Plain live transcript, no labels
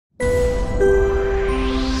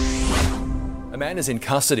man is in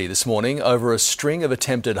custody this morning over a string of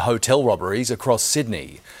attempted hotel robberies across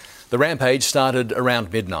Sydney. The rampage started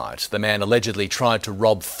around midnight. The man allegedly tried to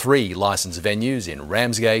rob 3 licensed venues in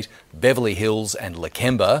Ramsgate, Beverly Hills and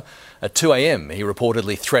Lakemba. At 2 a.m, he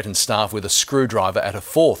reportedly threatened staff with a screwdriver at a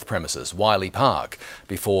 4th premises, Wiley Park,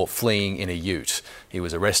 before fleeing in a ute. He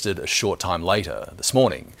was arrested a short time later. This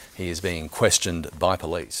morning, he is being questioned by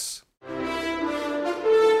police.